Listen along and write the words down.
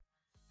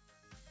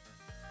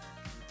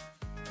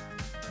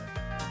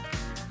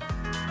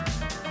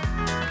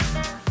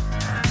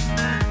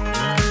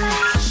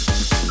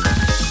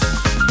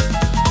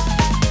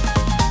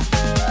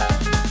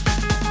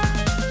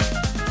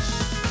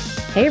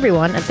Hey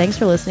everyone, and thanks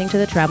for listening to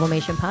the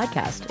Travelmation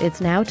podcast.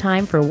 It's now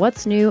time for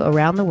What's New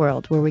Around the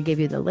World, where we give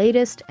you the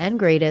latest and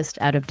greatest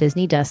out of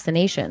Disney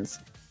destinations.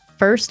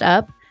 First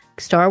up,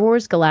 Star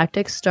Wars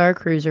Galactic Star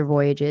Cruiser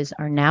voyages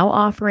are now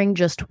offering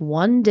just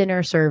one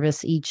dinner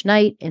service each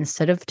night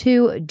instead of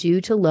two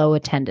due to low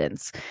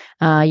attendance.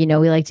 We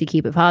like to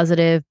keep it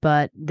positive,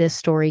 but this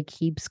story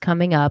keeps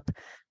coming up.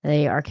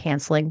 They are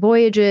canceling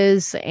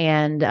voyages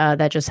and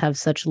that just have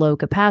such low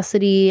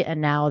capacity, and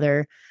now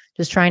they're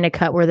just trying to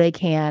cut where they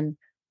can.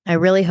 I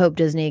really hope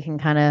Disney can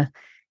kind of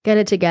get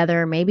it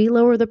together, maybe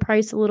lower the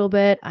price a little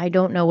bit. I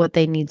don't know what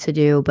they need to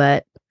do,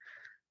 but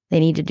they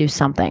need to do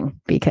something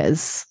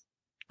because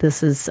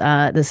this is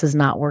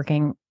not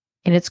working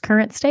in its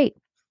current state.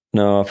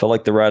 No, I feel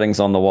like the writing's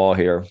on the wall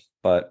here,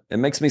 but it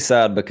makes me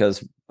sad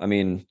because,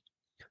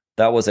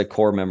 that was a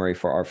core memory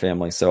for our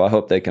family. So I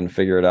hope they can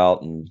figure it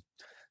out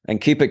and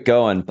keep it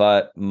going.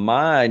 But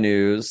my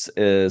news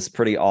is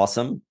pretty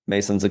awesome.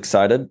 Mason's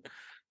excited.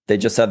 They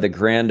just had the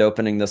grand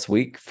opening this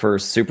week for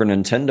Super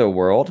Nintendo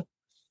World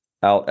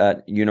out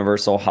at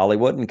Universal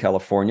Hollywood in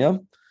California.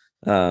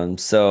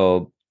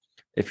 So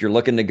if you're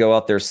looking to go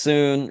out there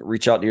soon,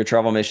 reach out to your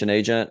Travelmation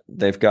agent.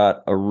 They've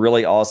got a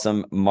really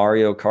awesome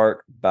Mario Kart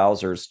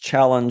Bowser's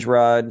Challenge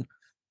ride.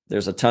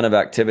 There's a ton of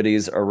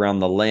activities around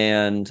the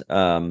land.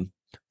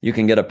 You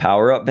can get a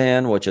power-up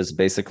band, which is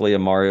basically a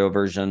Mario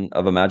version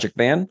of a Magic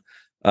Band,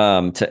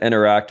 to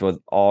interact with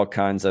all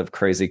kinds of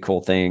crazy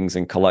cool things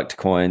and collect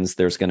coins.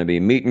 There's going to be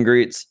meet and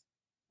greets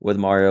with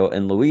Mario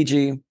and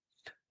Luigi.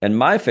 And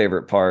my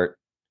favorite part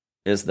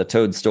is the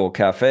Toadstool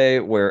Cafe,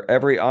 where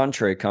every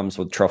entree comes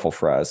with truffle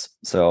fries.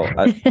 So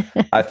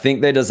I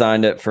think they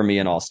designed it for me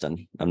in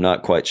Austin. I'm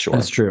not quite sure.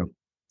 That's true.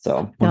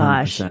 So 100%.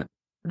 Gosh,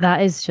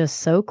 that is just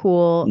so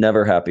cool.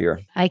 Never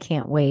happier. I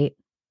can't wait.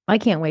 I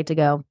can't wait to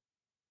go.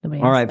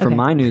 All right, for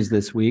my news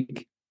this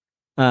week,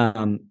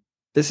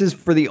 this is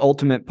for the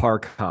ultimate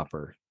park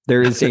hopper.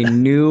 There's a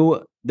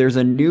new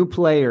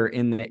player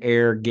in the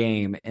air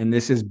game, and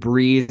this is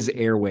Breeze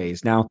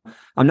Airways. Now,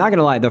 I'm not going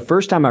to lie. The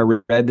first time I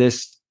read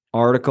this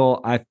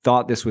article, I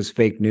thought this was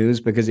fake news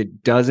because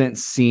it doesn't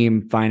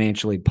seem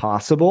financially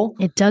possible.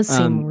 It does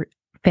seem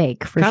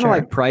fake, for kind sure. of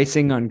like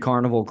pricing on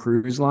Carnival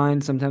Cruise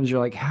Line. Sometimes you're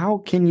like, how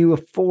can you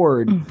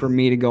afford for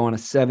me to go on a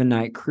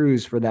 7-night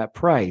cruise for that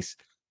price?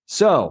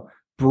 So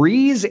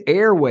Breeze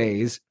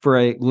Airways, for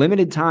a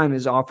limited time,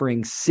 is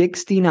offering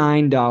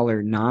 $69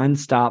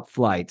 nonstop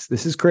flights.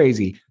 This is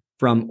crazy.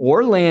 From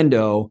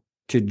Orlando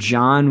to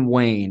John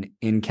Wayne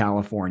in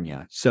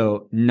California.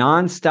 So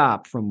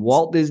nonstop from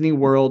Walt Disney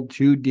World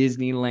to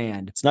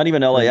Disneyland. It's not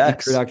even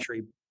LAX.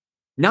 Introductory.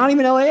 Not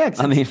even LAX.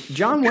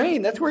 John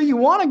Wayne, that's where you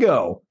want to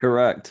go.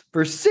 Correct.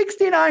 For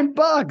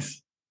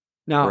 $69.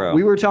 Now, Bro,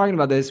 we were talking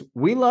about this.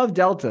 We love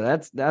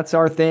Delta. That's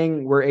our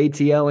thing. We're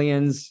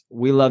ATLians.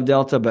 We love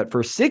Delta. But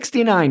for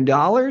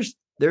 $69,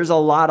 there's a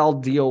lot I'll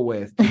deal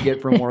with to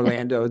get from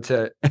Orlando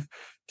to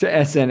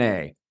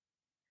SNA.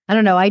 I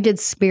don't know. I did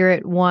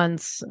Spirit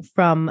once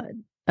from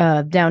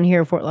down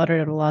here, Fort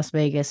Lauderdale to Las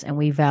Vegas, and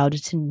we vowed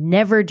to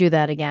never do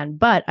that again.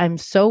 But I'm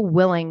so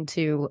willing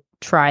to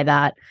try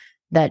that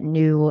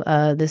new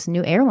this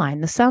new airline.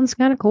 This sounds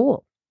kind of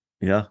cool.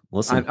 Yeah,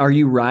 listen. Are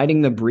you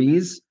riding the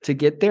Breeze to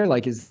get there?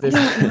 Like, is this?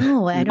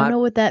 No, I don't know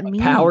what that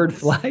means. Powered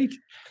flight?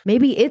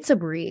 Maybe it's a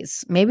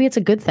breeze. Maybe it's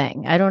a good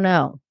thing. I don't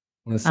know.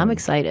 Listen, I'm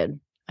excited.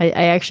 I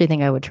actually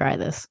think I would try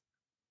this.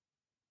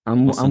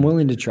 I'm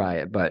willing to try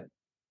it, but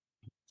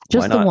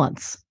just the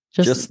once,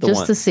 just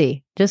to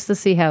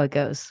see how it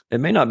goes.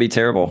 It may not be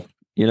terrible.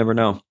 You never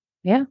know.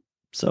 Yeah.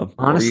 So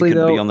honestly,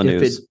 though, be on the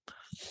news.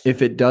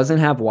 If it doesn't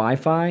have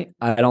Wi-Fi,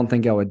 I don't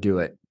think I would do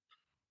it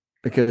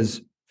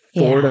because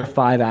 4 to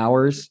 5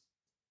 hours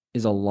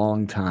is a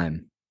long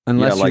time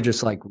unless you're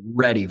just like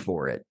ready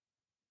for it.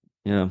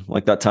 Yeah.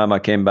 Like that time I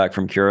came back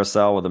from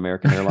Curacao with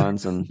American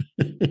Airlines and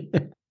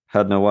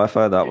had no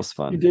Wi-Fi. That was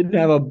fun. You didn't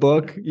have a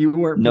book. You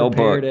weren't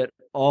prepared at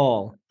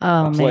all.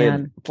 Oh,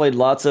 man. Played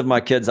lots of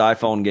my kids'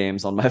 iPhone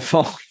games on my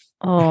phone.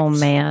 Oh,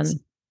 man.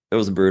 It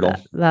was brutal.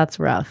 That's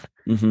rough.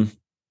 Mm-hmm.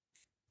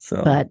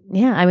 So, but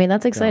yeah,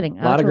 that's exciting.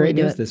 A lot of great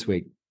news this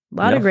week. A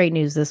lot of great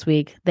news this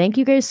week. Thank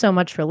you guys so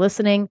much for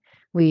listening.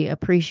 We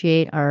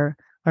appreciate our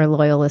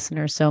loyal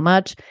listeners so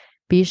much.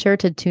 Be sure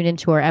to tune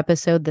into our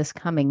episode this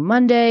coming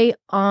Monday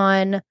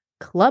on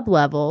Club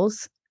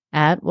Levels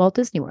at Walt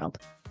Disney World.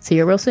 See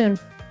you real soon.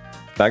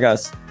 Bye,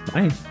 guys.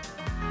 Bye.